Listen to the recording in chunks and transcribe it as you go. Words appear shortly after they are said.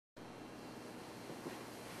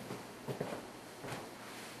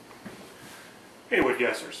Hey wood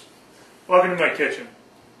guessers, welcome to my kitchen.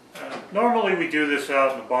 Normally we do this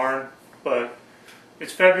out in the barn, but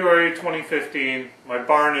it's February 2015. My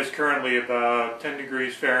barn is currently about 10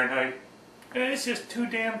 degrees Fahrenheit and it's just too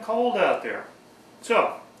damn cold out there.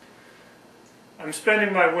 So I'm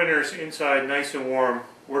spending my winters inside nice and warm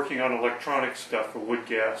working on electronic stuff for wood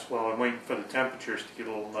gas while I'm waiting for the temperatures to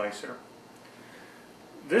get a little nicer.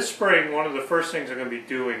 This spring, one of the first things I'm going to be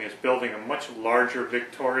doing is building a much larger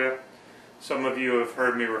Victoria. Some of you have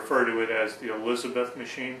heard me refer to it as the Elizabeth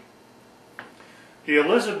machine. The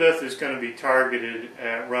Elizabeth is going to be targeted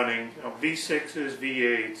at running V6s,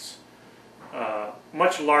 V8s,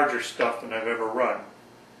 much larger stuff than I've ever run.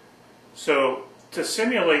 So to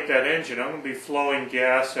simulate that engine, I'm going to be flowing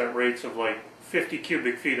gas at rates of like 50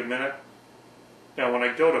 cubic feet a minute. Now when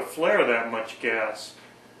I go to flare that much gas,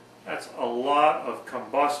 that's a lot of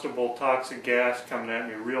combustible toxic gas coming at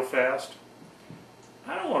me real fast.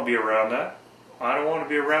 I don't want to be around that. I don't want to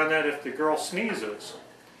be around that if the girl sneezes.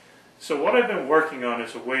 So what I've been working on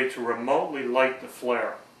is a way to remotely light the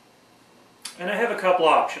flare. And I have a couple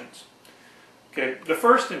options. Okay, the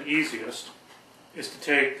first and easiest is to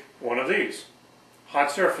take one of these.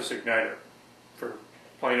 Hot surface igniter for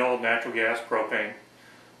plain old natural gas propane.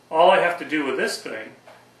 All I have to do with this thing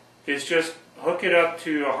is just hook it up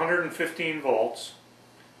to 115 volts.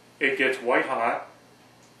 It gets white hot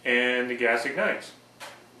and the gas ignites.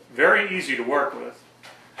 Very easy to work with.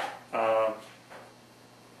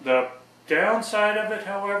 The downside of it,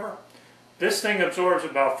 however, this thing absorbs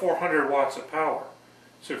about 400 watts of power.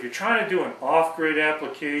 So if you're trying to do an off-grid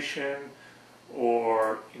application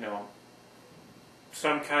or,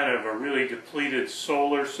 some kind of a really depleted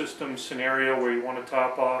solar system scenario where you want to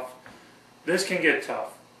top off, this can get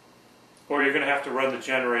tough. Or you're going to have to run the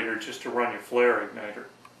generator just to run your flare igniter,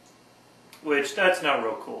 which that's not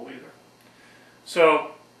real cool either.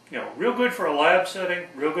 So, real good for a lab setting,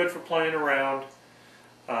 real good for playing around.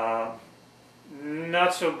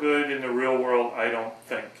 Not so good in the real world, I don't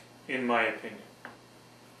think, in my opinion.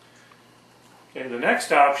 Okay, the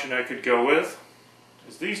next option I could go with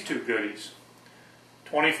is these two goodies.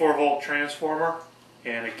 24 volt transformer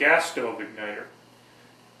and a gas stove igniter.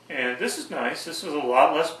 And this is nice, this is a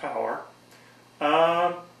lot less power.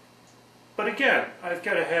 But again, I've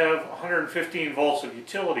got to have 115 volts of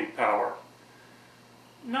utility power.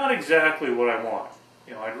 Not exactly what I want.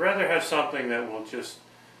 I'd rather have something that will just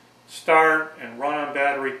start and run on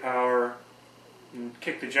battery power and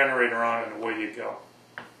kick the generator on and away you go.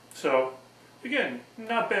 So, again,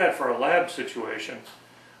 not bad for a lab situation,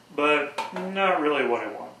 but not really what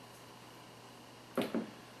I want.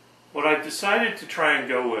 What I've decided to try and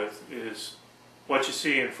go with is what you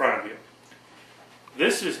see in front of you.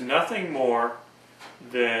 This is nothing more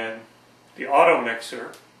than the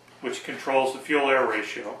automixer, which controls the fuel-air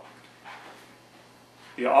ratio.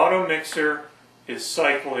 The automixer is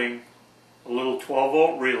cycling a little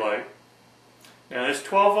 12-volt relay. Now this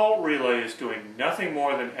 12-volt relay is doing nothing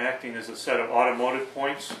more than acting as a set of automotive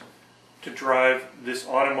points to drive this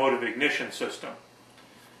automotive ignition system.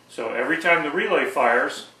 So every time the relay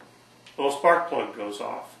fires, a little spark plug goes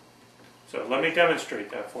off. So let me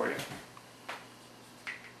demonstrate that for you.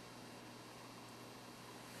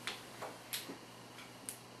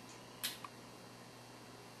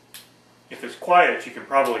 If it's quiet, you can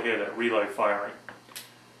probably hear that relay firing.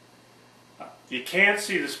 You can't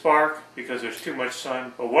see the spark because there's too much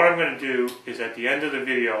sun, but what I'm going to do is at the end of the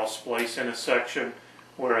video I'll splice in a section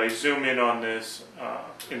where I zoom in on this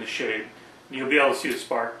in the shade. And you'll be able to see the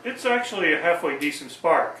spark. It's actually a halfway decent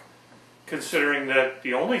spark, considering that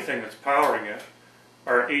the only thing that's powering it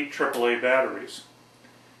are 8 AAA batteries.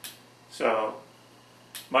 So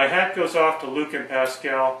my hat goes off to Luke and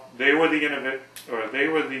Pascal. They were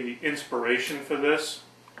the inspiration for this.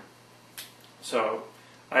 So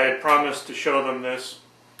I had promised to show them this,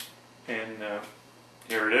 and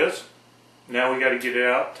here it is. Now we got to get it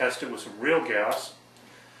out, test it with some real gas.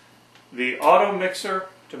 The auto mixer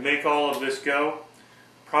to make all of this go,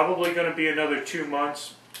 probably going to be another 2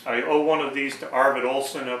 months. I owe one of these to Arvid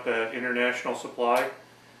Olsen up at International Supply,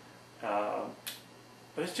 but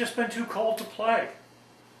it's just been too cold to play.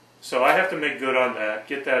 So I have to make good on that,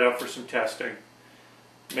 get that up for some testing,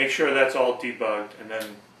 make sure that's all debugged, and then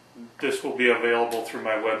this will be available through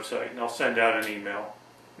my website, and I'll send out an email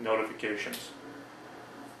notifications.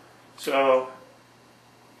 So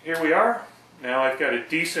here we are. Now I've got a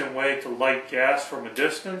decent way to light gas from a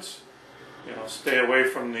distance, stay away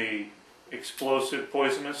from the explosive,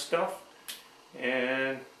 poisonous stuff,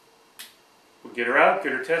 and we'll get her out,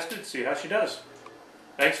 get her tested, see how she does.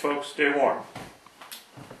 Thanks folks, stay warm.